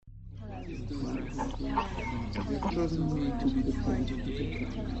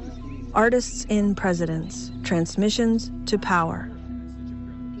Artists in Presidents, Transmissions to Power.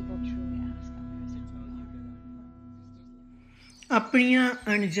 ਆਪਣੀਆਂ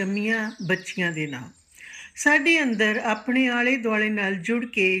ਅਣਜੰਮੀਆਂ ਬੱਚੀਆਂ ਦੇ ਨਾਮ। ਸਾਡੇ ਅੰਦਰ ਆਪਣੇ ਆਲੇ ਦੁਆਲੇ ਨਾਲ ਜੁੜ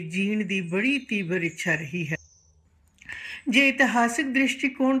ਕੇ ਜੀਣ ਦੀ ਬੜੀ ਤੀਬਰ ਇੱਛਾ ਰਹੀ ਹੈ। ਜੇ ਇਤਿਹਾਸਿਕ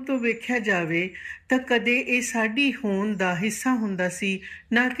ਦ੍ਰਿਸ਼ਟੀਕੋਣ ਤੋਂ ਵੇਖਿਆ ਜਾਵੇ ਤਾਂ ਕਦੇ ਇਹ ਸਾਡੀ ਹੋਂਦ ਦਾ ਹਿੱਸਾ ਹੁੰਦਾ ਸੀ,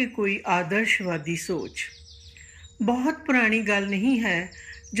 ਨਾ ਕਿ ਕੋਈ ਆਦਰਸ਼ਵਾਦੀ ਸੋਚ। ਬਹੁਤ ਪੁਰਾਣੀ ਗੱਲ ਨਹੀਂ ਹੈ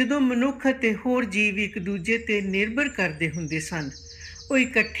ਜਦੋਂ ਮਨੁੱਖ ਅਤੇ ਹੋਰ ਜੀਵ ਇੱਕ ਦੂਜੇ 'ਤੇ ਨਿਰਭਰ ਕਰਦੇ ਹੁੰਦੇ ਸਨ। ਉਹ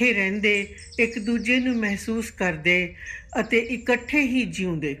ਇਕੱਠੇ ਰਹਿੰਦੇ, ਇੱਕ ਦੂਜੇ ਨੂੰ ਮਹਿਸੂਸ ਕਰਦੇ ਅਤੇ ਇਕੱਠੇ ਹੀ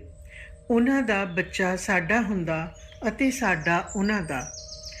ਜਿਉਂਦੇ। ਉਹਨਾਂ ਦਾ ਬੱਚਾ ਸਾਡਾ ਹੁੰਦਾ ਅਤੇ ਸਾਡਾ ਉਹਨਾਂ ਦਾ।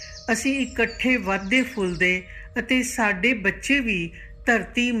 ਅਸੀਂ ਇਕੱਠੇ ਵੱਧਦੇ ਫੁੱਲਦੇ ਅਤੇ ਸਾਡੇ ਬੱਚੇ ਵੀ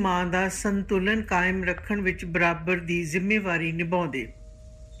ਧਰਤੀ ਮਾਂ ਦਾ ਸੰਤੁਲਨ ਕਾਇਮ ਰੱਖਣ ਵਿੱਚ ਬਰਾਬਰ ਦੀ ਜ਼ਿੰਮੇਵਾਰੀ ਨਿਭਾਉਂਦੇ।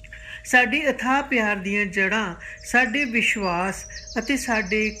 ਸਾਡੇ ਅਥਾਹ ਪਿਆਰ ਦੀਆਂ ਜੜ੍ਹਾਂ ਸਾਡੇ ਵਿਸ਼ਵਾਸ ਅਤੇ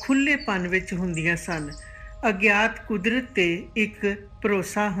ਸਾਡੇ ਖੁੱਲ੍ਹੇਪਨ ਵਿੱਚ ਹੁੰਦੀਆਂ ਸਨ। ਅਗਿਆਤ ਕੁਦਰਤ 'ਤੇ ਇੱਕ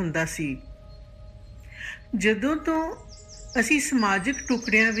ਭਰੋਸਾ ਹੁੰਦਾ ਸੀ। ਜਦੋਂ ਤੋਂ ਅਸੀਂ ਸਮਾਜਿਕ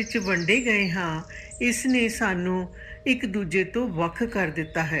ਟੁਕੜਿਆਂ ਵਿੱਚ ਵੰਡੇ ਗਏ ਹਾਂ, ਇਸ ਨੇ ਸਾਨੂੰ ਇੱਕ ਦੂਜੇ ਤੋਂ ਵੱਖ ਕਰ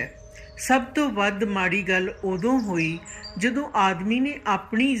ਦਿੱਤਾ ਹੈ। ਸਭ ਤੋਂ ਵੱਧ ਮਾੜੀ ਗੱਲ ਉਦੋਂ ਹੋਈ ਜਦੋਂ ਆਦਮੀ ਨੇ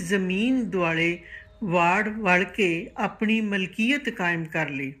ਆਪਣੀ ਜ਼ਮੀਨ ਦੁਆਲੇ ਵਾੜ ਵਲ ਕੇ ਆਪਣੀ ਮਲਕੀਅਤ ਕਾਇਮ ਕਰ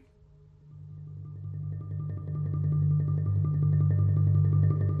ਲਈ।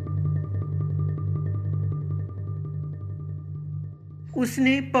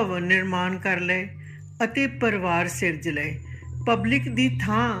 ਉਸਨੇ ਭਵਨ ਨਿਰਮਾਣ ਕਰ ਲਏ ਅਤੇ ਪਰਿਵਾਰ ਸਿਰਜ ਲਏ। ਪਬਲਿਕ ਦੀ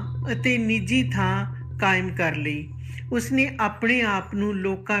ਥਾਂ ਅਤੇ ਨਿੱਜੀ ਥਾਂ ਕਾਇਮ ਕਰ ਲਈ। ਉਸਨੇ ਆਪਣੇ ਆਪ ਨੂੰ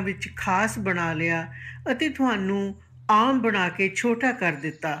ਲੋਕਾਂ ਵਿੱਚ ਖਾਸ ਬਣਾ ਲਿਆ ਅਤੇ ਤੁਹਾਨੂੰ ਆਮ ਬਣਾ ਕੇ ਛੋਟਾ ਕਰ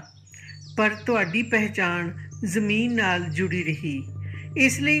ਦਿੱਤਾ। ਪਰ ਤੁਹਾਡੀ ਪਹਿਚਾਣ ਜ਼ਮੀਨ ਨਾਲ ਜੁੜੀ ਰਹੀ,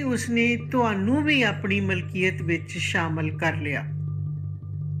 ਇਸ ਲਈ ਉਸਨੇ ਤੁਹਾਨੂੰ ਵੀ ਆਪਣੀ ਮਲਕੀਅਤ ਵਿੱਚ ਸ਼ਾਮਲ ਕਰ ਲਿਆ।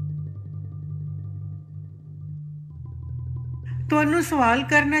 ਤੁਹਾਨੂੰ ਸਵਾਲ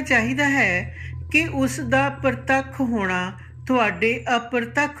ਕਰਨਾ ਚਾਹੀਦਾ ਹੈ ਕਿ ਉਸ ਦਾ ਪ੍ਰਤੱਖ ਹੋਣਾ ਤੁਹਾਡੇ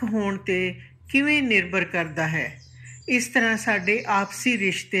ਅਪ੍ਰਤੱਖ ਹੋਣ 'ਤੇ ਕਿਵੇਂ ਨਿਰਭਰ ਕਰਦਾ ਹੈ। ਇਸ ਤਰ੍ਹਾਂ ਸਾਡੇ ਆਪਸੀ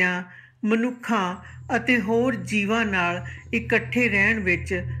ਰਿਸ਼ਤਿਆਂ, ਮਨੁੱਖਾਂ ਅਤੇ ਹੋਰ ਜੀਵਾਂ ਨਾਲ ਇਕੱਠੇ ਰਹਿਣ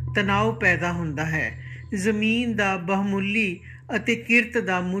ਵਿੱਚ ਤਣਾਅ ਪੈਦਾ ਹੁੰਦਾ ਹੈ। ਜ਼ਮੀਨ ਦਾ ਬਹੁਮੁੱਲੀ ਅਤੇ ਕਿਰਤ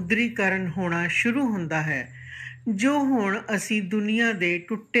ਦਾ ਮੁਦਰੀਕਰਨ ਹੋਣਾ ਸ਼ੁਰੂ ਹੁੰਦਾ ਹੈ, ਜੋ ਹੁਣ ਅਸੀਂ ਦੁਨੀਆ ਦੇ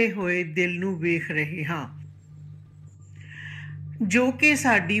ਟੁੱਟੇ ਹੋਏ ਦਿਲ ਨੂੰ ਵੇਖ ਰਹੇ ਹਾਂ, ਜੋ ਕਿ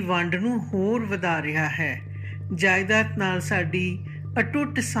ਸਾਡੀ ਵੰਡ ਨੂੰ ਹੋਰ ਵਧਾ ਰਿਹਾ ਹੈ। ਜਾਇਦਾਦ ਨਾਲ ਸਾਡੀ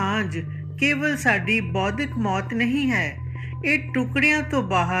ਅਟੁੱਟ ਸਾਂਝ ਕੇਵਲ ਸਾਡੀ ਬੌਧਿਕ ਮੌਤ ਨਹੀਂ ਹੈ, ਇਹ ਟੁਕੜਿਆਂ ਤੋਂ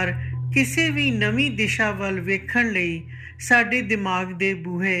ਬਾਹਰ ਕਿਸੇ ਵੀ ਨਵੀਂ ਦਿਸ਼ਾ ਵੱਲ ਵੇਖਣ ਲਈ ਸਾਡੇ ਦਿਮਾਗ ਦੇ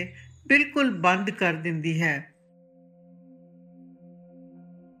ਬੂਹੇ ਬਿਲਕੁਲ ਬੰਦ ਕਰ ਦਿੰਦੀ ਹੈ।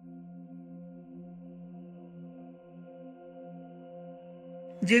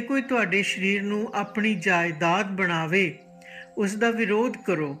 ਜੇ ਕੋਈ ਤੁਹਾਡੇ ਸਰੀਰ ਨੂੰ ਆਪਣੀ ਜਾਇਦਾਦ ਬਣਾਵੇ, ਉਸ ਦਾ ਵਿਰੋਧ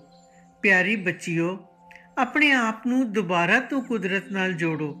ਕਰੋ। ਪਿਆਰੀ ਬੱਚੀਓ, ਆਪਣੇ ਆਪ ਨੂੰ ਦੁਬਾਰਾ ਤੋਂ ਕੁਦਰਤ ਨਾਲ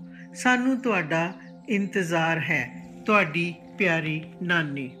ਜੋੜੋ। ਸਾਨੂੰ ਤੁਹਾਡਾ ਇੰਤਜ਼ਾਰ ਹੈ। ਤੁਹਾਡੀ ਪਿਆਰੀ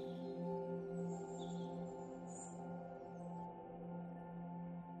ਨਾਨੀ।